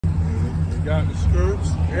Got the skirts,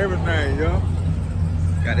 everything, yo.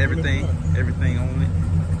 Got everything on it.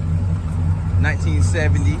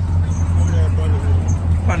 1970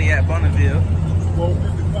 Pontiac Bonneville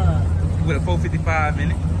 455. with a 455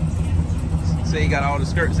 in it. So you got all the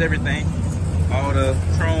skirts, everything, all the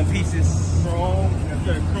chrome pieces. Chrome, got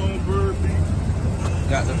that chrome bird beat.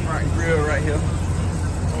 Got the front grill right here.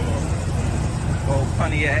 Old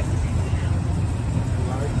Pontiac.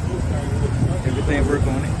 Everything work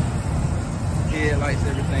on it. Headlights,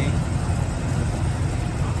 everything.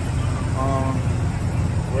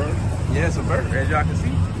 Bird. Yeah, it's a bird, as y'all can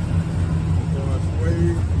see.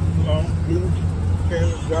 Suede, long, blue,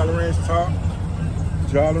 Jolly Ranch top.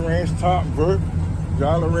 Jolly Ranch top, vert.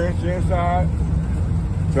 Jolly Ranch inside.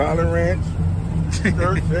 Jolly Ranch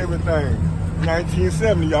skirts, everything.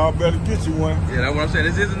 1970, y'all better get you one. Yeah, that's what I'm saying.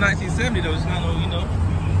 This is a 1970 though. It's not no, you know.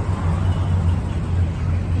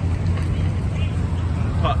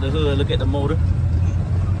 Pop the hood, look at the motor.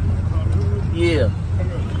 Yeah.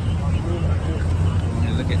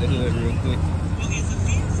 Yeah, look at the hood real quick.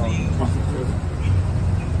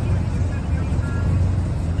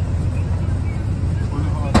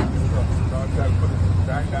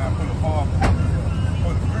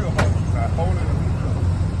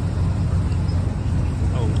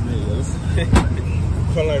 Oh, man.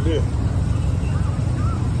 Something like this.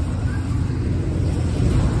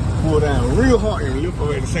 Pull down real hard and lift up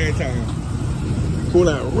at the same time. Pull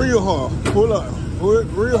out real hard. Pull up. Pull it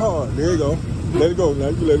real hard. There you go. Let it go. Now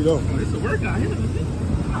you let it go. Oh, it's a workout here.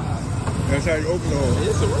 That's how you open the hole.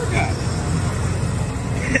 It's a workout.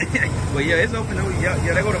 But yeah, it's open though. Yeah,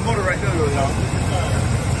 there go the motor right there, y'all.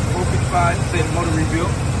 455, say the motor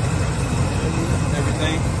rebuilt.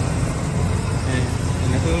 Everything. And in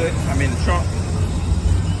the hood, I mean the trunk.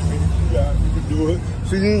 You can do it.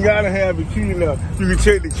 See, you ain't gotta have the key now. You can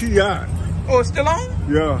take the key out. Oh, it's still on?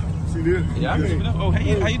 Yeah. See this? Yeah, I can. Oh,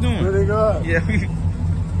 hey, how you doing? There they go. Yeah.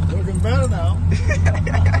 Looking better now.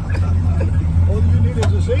 All you need is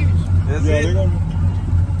a seat. That's Yeah, it. they're gonna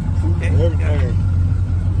everything.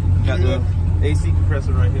 Got the AC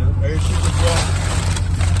compressor right here. AC compressor.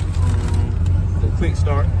 The quick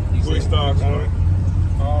start. Quick start on it.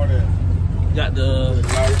 All that. Got the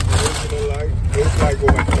Light, regular light. This light go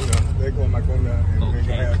back on there. They're going back on there. And they're Okay.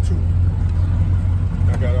 gonna have two.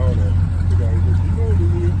 I got all that. You know what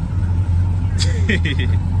this is. You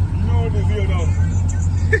know what this is, though.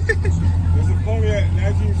 It's a Pontiac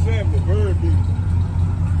 1970 bird beat.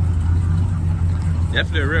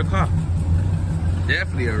 definitely a real car.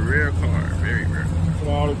 Definitely a rare car. Very rare. Put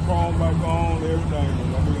all the chrome back on, everything.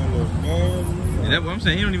 I'm gonna look, man. And that's what I'm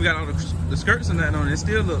saying. He don't even got all the skirts and that on it. It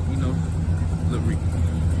still look, you know, look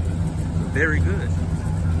very good.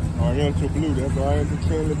 Oh, yeah, to blue. That's all I have to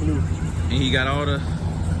tell the blue. And he got all the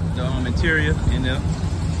interior in there,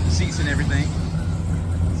 seats and everything.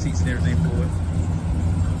 Seats and everything for it.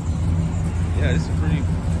 Yeah, this is pretty.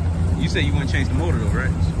 You said you want to change the motor though, right?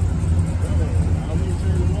 I'm gonna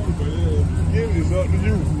change the motor, but yeah, it's up to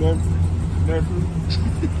you, nephew.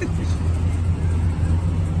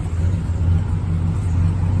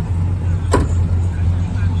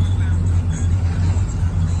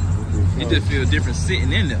 It just feels different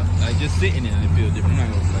sitting in there. Like just sitting in it, it feels different. I'm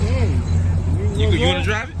not gonna play. You wanna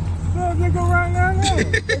drive it? No, they go right down there.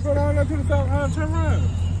 They go down there to the south and turn around.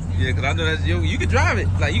 Yeah, cause I know that's you can drive it.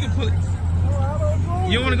 Like you can pull it. No, I don't know.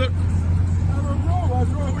 You don't wanna go? I don't know. I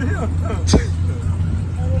drove over here. I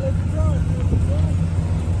don't let you drive.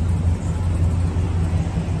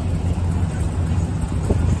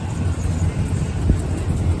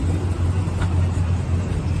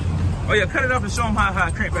 Oh yeah, cut it off and show them how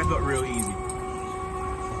I crank back up real easy.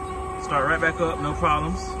 Start right back up, no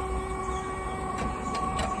problems.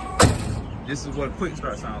 This is what a quick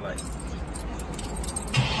start sounds like.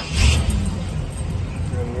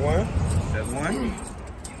 One. That's one.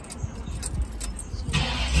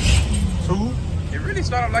 Two. It really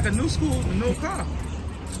started like a new car.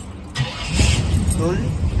 Three.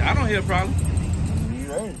 I don't hear a problem.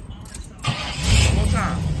 Eight. One more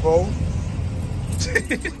time. Four.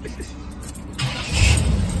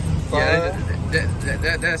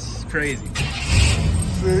 Yeah, that's crazy.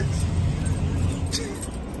 6,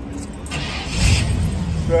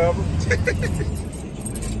 7,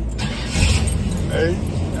 8.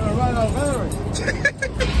 Gotta run out of battery.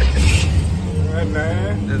 And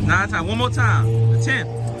 9. That's 9 times. One more time. The 10th.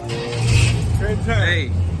 10 times. Hey.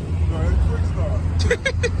 No, it's quick start.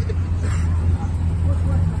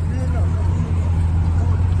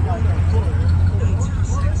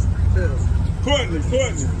 Courtney.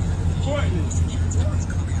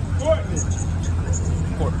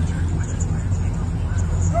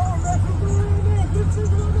 No, that's what we're doing.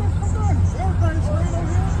 Come on.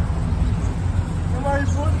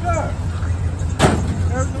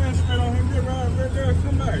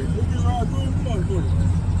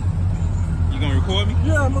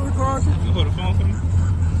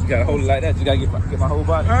 gotta hold it like that. You gotta get my whole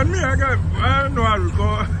body. I mean, I know how to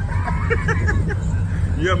record.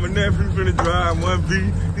 Yeah, my nephew finna drive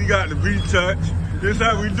 1V. He got the V-Touch. This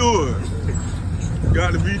how we do it.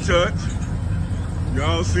 Got the V-Touch.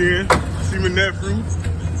 Y'all see my nephew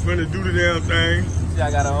finna do the damn thing. See,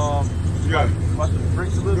 I gotta watch the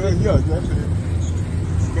brakes a little bit. Yeah, that's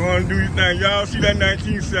it. Go on and do your thing. Y'all see that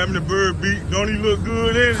 1970 bird beat? Don't he look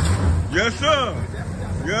good in it? Yes, sir.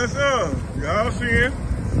 Yes, sir. Y'all see him?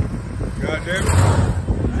 God damn it.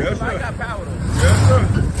 Yes, sir. I got power though. Yes, sir.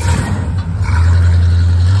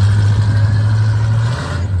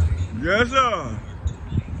 Yes, sir.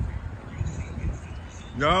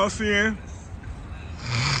 Y'all see him?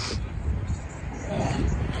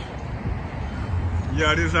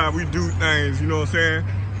 Yeah, this is how we do things, you know what I'm saying?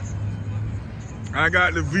 I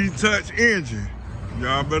got the V-Touch engine.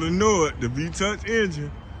 Y'all better know it, the V-Touch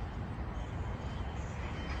engine.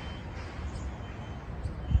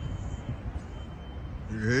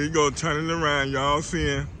 Here you go, turning around, y'all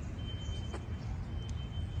seeing.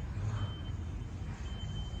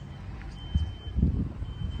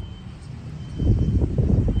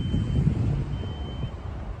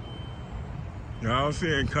 Y'all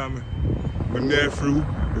seeing coming. My nephew,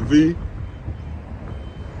 the V.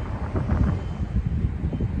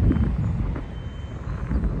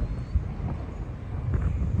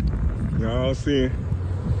 Y'all seeing.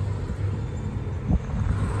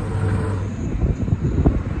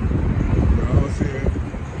 Y'all seeing.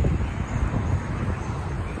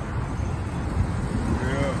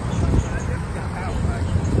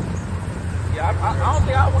 Yeah, I don't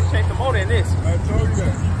think I want to change the motor in this. I told you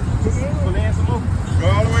that. Pull in some more. Go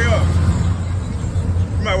all the way up.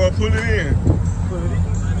 You might well pull it in. Pull it in.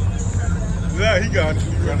 Yeah, he got it. He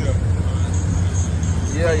right there.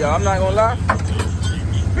 Yeah, y'all, I'm not gonna lie.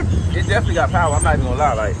 It definitely got power. I'm not even gonna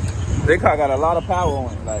lie. Like, they car got a lot of power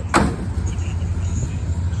on it. Like,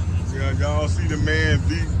 yeah, y'all see the man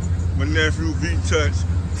V, my nephew V-Touch,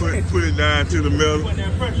 put it down to the middle.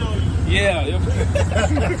 yeah.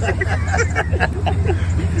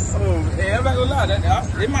 Oh, hey, I'm not gonna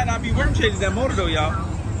lie. It might not be worth changing that motor though, y'all.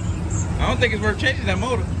 I don't think it's worth changing that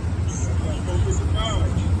motor.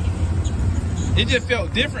 It just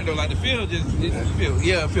felt different though. Like the feel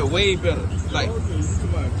it felt way better. Like,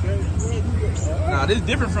 nah, this is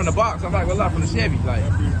different from the box. I'm not gonna lie, from the Chevy. Like,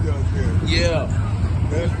 yeah,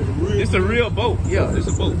 it's a real boat. Yeah, it's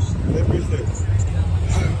a boat. Let me say.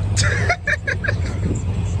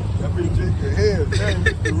 That be just your head, man.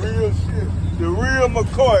 The real shit. The real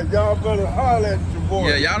McCoy. Y'all better holler at your boy.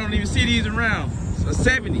 Yeah, y'all don't even see these around. A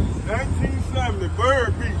 70. 1970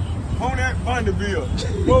 bird beat. Pontiac Bonneville.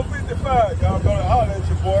 455. Y'all better holler at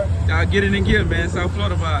your boy. Y'all get it in gear, man. South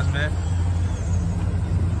Florida vibes, man.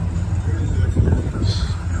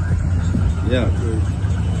 Yeah.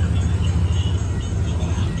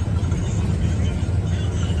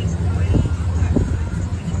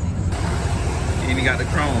 And he got the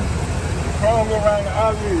chrome. The chrome go around the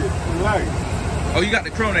eyelid. The light. Oh, you got the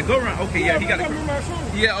chrome that go around. Okay, yeah, he got the chrome. My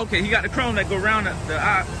Yeah, okay, he got the chrome that go around the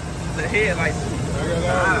eye, the head, like I got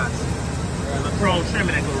the all eyes. The chrome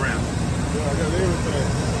trimming that go around. Yeah, I got everything.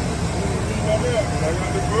 And I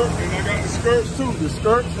got the book and I got the skirts too. The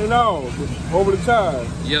skirts and all over the tires.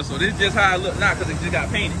 Yeah, so this is just how it look now, cause it just got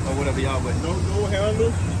painted or whatever, y'all. But No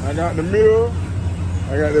handles. I got the mirror.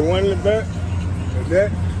 I got the one in the back and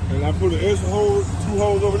that. And I put an extra hole, 2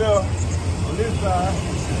 holes over there on this side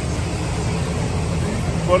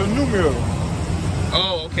for the new mirror.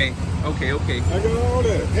 oh, okay. I got all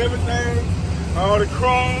that. Everything, all the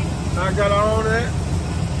chrome, I got all that.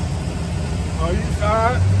 On each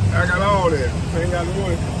side, I got all that.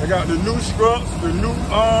 I got the new struts, the new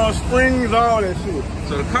springs, all that shit.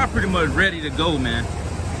 So the car pretty much ready to go, man.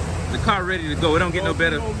 The car ready to go. It don't get no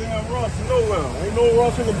better. No damn rust nowhere. Ain't no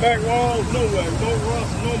rust in the back walls nowhere. No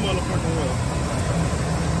rust, no motherfucking rust.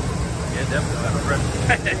 Yeah, definitely.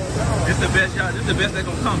 This the best, y'all. This the best that's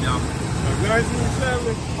gonna come, y'all.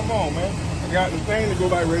 1970, come on, man. I got the thing to go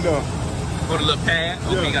back right there. Oh, the little pad.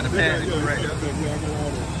 Okay, Yeah, you got the pad yeah, right there. Yeah, I got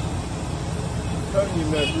all that. Telling you,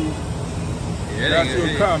 nephew. Yeah, That's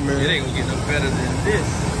your car, man. It ain't gonna get no better than this.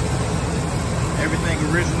 Everything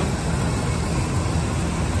original.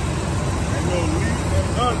 Ain't no leak,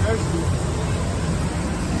 none of that shit.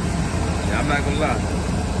 Yeah, I'm not gonna lie.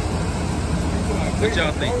 What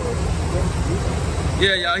y'all think?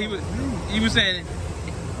 Yeah, y'all. He was saying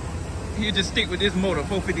he'd just stick with this motor,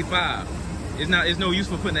 455. It's no use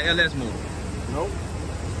for putting the LS motor. Nope.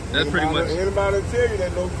 That's pretty much. Anybody tell you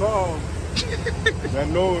that no car. That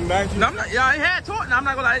no 19. No, I'm not. Yeah, it had torque. No, I'm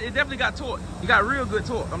not gonna lie. It definitely got torque. You got real good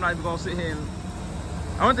torque. I'm not even gonna sit here and.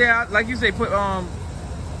 I don't think, like you say, put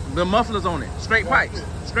the mufflers on it. Straight pipes.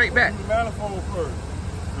 Straight back. The manifold first.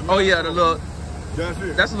 Oh yeah, the little. That's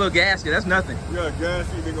it. That's a little gasket. That's nothing. Yeah,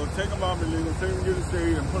 gasket. They're gonna take them off and they're gonna take them to the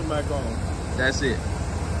shade and put them back on. That's it.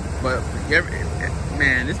 But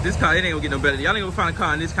man, this car, it ain't gonna get no better. Y'all ain't gonna find a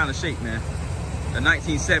car in this kind of shape, man. A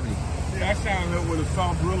 1970. See, I shined up with a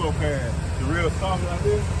soft Brillo pad. The real soft like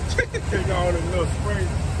this. Take all this little spray.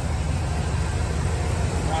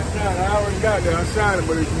 I already got there. I shined it,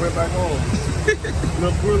 but it went back on.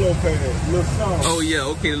 Little Brillo pad, little soft. Oh yeah,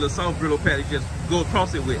 okay, the little soft Brillo pad you just go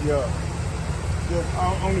across it with. Yeah. Just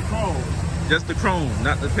on the chrome. Just the chrome,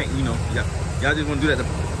 not the paint, you know. Y'all just want to do that to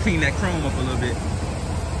clean that chrome up a little bit.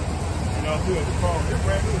 And I'll do it the chrome. It's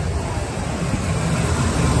brand new.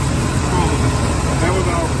 That was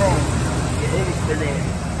all chrome. The overspray on it.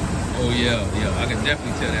 Oh yeah, I can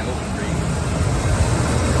definitely tell that overspray.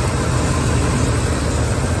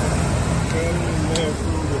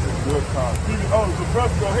 Good car. Oh, the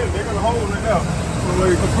compressor go ahead. They're gonna hold it now. So when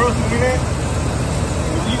the compressor get in,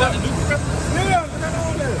 you got the new compressor? yeah, look at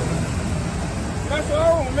all that. That's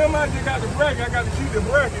all. Remember, I just got the bracket. I got to keep the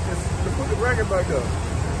bracket to put the bracket back up.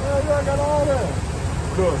 Yeah, I got all that.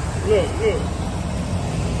 Look.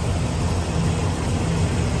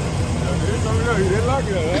 He didn't like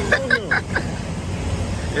it. I know him.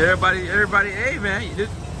 Everybody, hey man,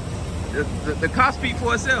 the car speak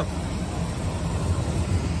for itself.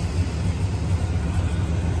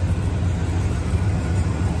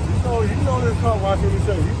 You know this car, watch what he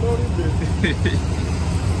say. You know this bitch.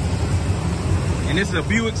 And this is a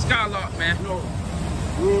Buick Skylark, man. No.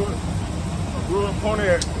 Good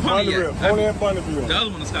Pontiac Bonneville. Pontiac Bonneville. The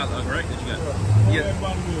other one is Skylark, right? That you got? Pontiac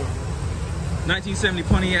Bonneville. 1970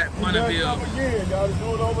 Pontiac Bonneville. Again, y'all just do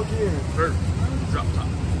it over again. First, drop top.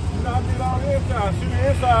 You know, I did all the inside. See the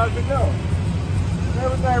inside, you know.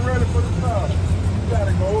 Everything ready for the car. You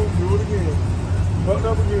gotta go do it again. Button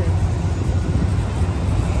up again.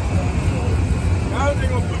 Now they're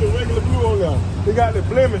gonna put the regular glue on there. They got the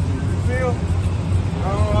blemishes, you see them? I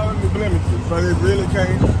don't know the blemishes, but it really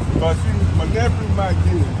can't. But see, my nephew might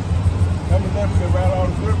get it. That my nephew that ran all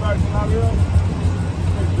the dirt bikes out here.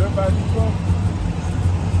 Hey, dirt bikes and stuff.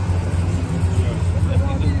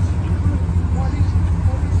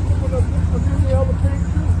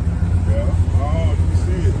 Yeah. Oh, you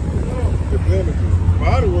see it. The blemishes.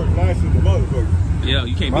 Body work nice as the motherfucker. Yeah,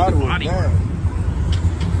 you can't beat the body work.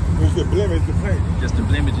 It's the blemish, the paint. Just the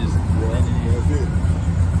blemishes. Yeah, that's it.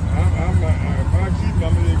 If I keep it,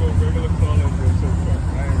 I'm gonna go regular color and so fuck.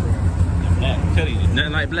 I ain't going. Black. I'm telling you,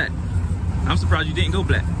 nothing like black. I'm surprised you didn't go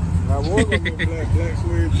black. I was gonna go black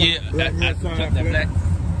suede. Yeah, black that black.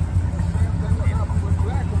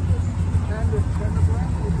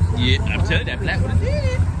 Yeah, I'm telling you, that black would have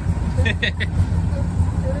did.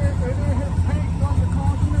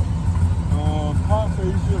 Paul said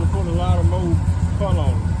you should have put a lot of more color on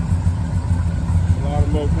it. A lot of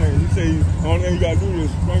more paint. He said the only thing you gotta do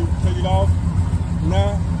is spray, take it off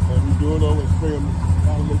now, and you do it over and spray a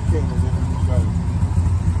lot of more paint and then you go.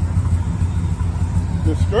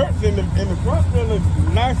 The skirts in the front still look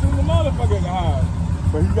nice as the motherfucker in the house.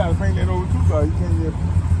 But he gotta paint that over too, so he can't just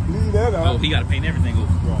leave that out. Oh, he gotta paint everything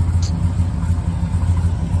over. Right.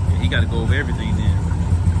 Yeah, he gotta go over everything then.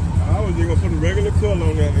 I was just gonna put a regular color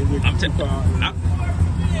on that and just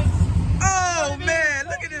oh man,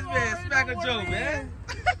 look at this man, Smack a Joe, man.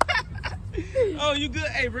 Oh, you good?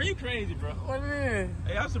 Hey, bro, you crazy, bro. What man?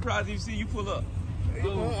 Hey, I'm surprised you see you pull up.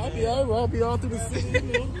 I'll be all through the city, you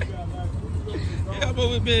know. Yeah, I'm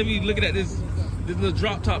over baby looking at this little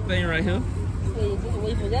drop top thing right here.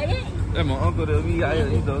 Wait, you forgot that? That's my uncle that we got here,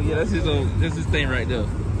 you know. Yeah, that's his thing right there.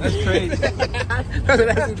 That's crazy.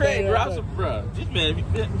 That's crazy, bro. Bro, this man,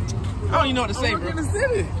 I don't even know what to say, bro. I'm in the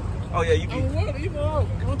city. Oh yeah, you be. I'm working, you know,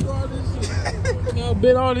 I went through all this shit. You know, I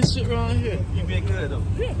been all this shit around here. You been good though.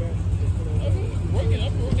 Yeah. I'm working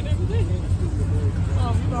every day. You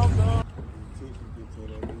know, I'm done.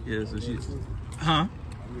 Yeah, so she, huh?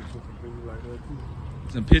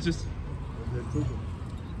 Some pictures?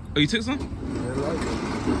 Oh, you took some?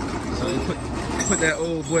 So you put that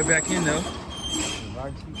old boy back in there. If I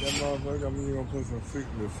keep that motherfucker, I'm gonna put some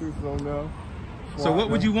suits on there. So what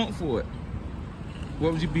would you want for it?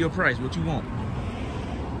 What would be your price? What you want?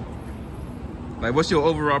 Like, what's your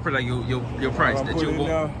overall price? Like your price that you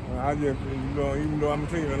want? I just, even though I'm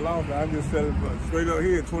taking a loss, I just sell it straight up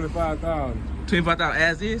here, $25,000. $25,000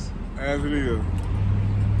 as is? As it is.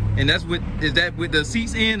 And that's with, is that with the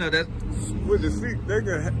seats in or that? With the seats, they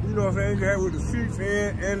can, you know what I'm saying? You can have with the seats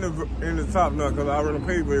in and the top nut, because I already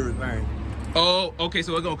paid for everything. Oh, okay,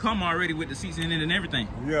 so it's gonna come already with the seats in it and everything.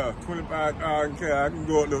 Yeah, 25,000 cash. I can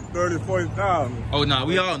go up to 30, 40,000. Oh no,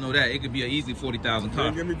 we all know that. It could be an easy 40,000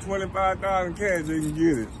 car. They give me 25,000 cash, they can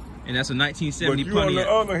get it. And that's a 1970 But you Pontiac.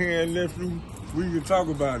 on the other hand, nephew, we can talk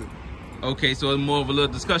about it. Okay, so it's more of a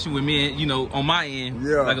little discussion with me and, you know, on my end.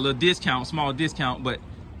 Yeah. Like a little discount, small discount, but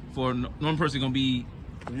for one person gonna be,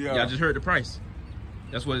 Yeah. y'all just heard the price.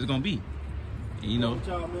 That's what it's gonna be. And, you know. Man,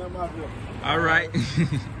 I'm out here. All right.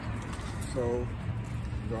 So,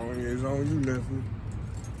 it's on you, nephew.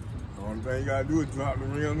 The only thing you gotta do is drop the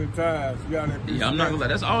rims and tires. You got that Yeah, I'm not gonna lie.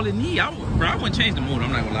 That's all it need. I wouldn't change the motor.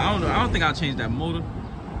 I'm not gonna lie. I don't think I'll change that motor.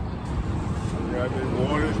 You got to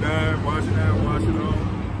water it down, wash it down, wash it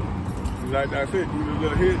on. Like I said, do the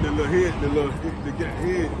little head, the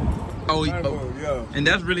head. Oh, yeah. And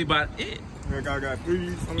that's really about it. Like I got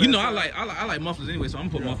 3. You know, I like mufflers anyway, so I'm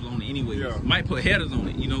gonna put mufflers on it anyway. Yeah. Might put headers on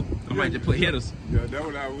it, you know. I might just put headers. Yeah, that's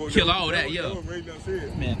what I want. Kill all that, yeah.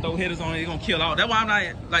 Right. Man, throw headers on it, it's gonna kill all. That's why I'm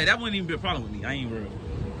not like that wouldn't even be a problem with me. I ain't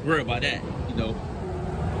worried about that, you know.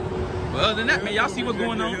 But other than that, man, y'all see what's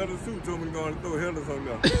going on. Headers too. Told me to go and throw headers on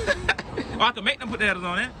there. Oh, I can make them put the headers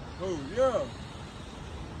on it. Oh yeah.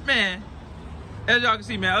 Man, as y'all can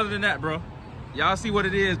see, man. Other than that, bro, y'all see what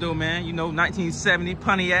it is, though, man. You know, 1970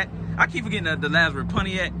 Pontiac. I keep forgetting the last word,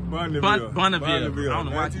 Pontiac Bonneville. Bonneville. I don't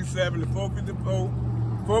know why. 1970, 454,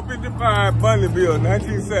 455 Bonneville,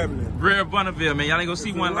 1970. Rare Bonneville, man. Y'all ain't gonna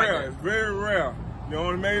see one like that. It's very rare. They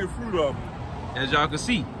only made a fruit of them. As y'all can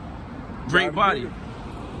see, great body.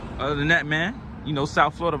 Other than that, man, you know,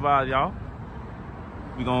 South Florida vibes, y'all.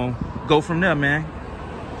 We gonna go from there, man.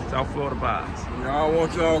 South Florida vibes. Y'all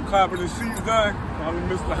want y'all copy the seats done? Call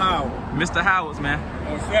me Mr. Howard. Mr. Howard's, man.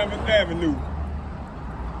 On 7th Avenue.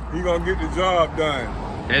 He gonna get the job done.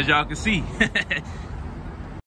 As y'all can see.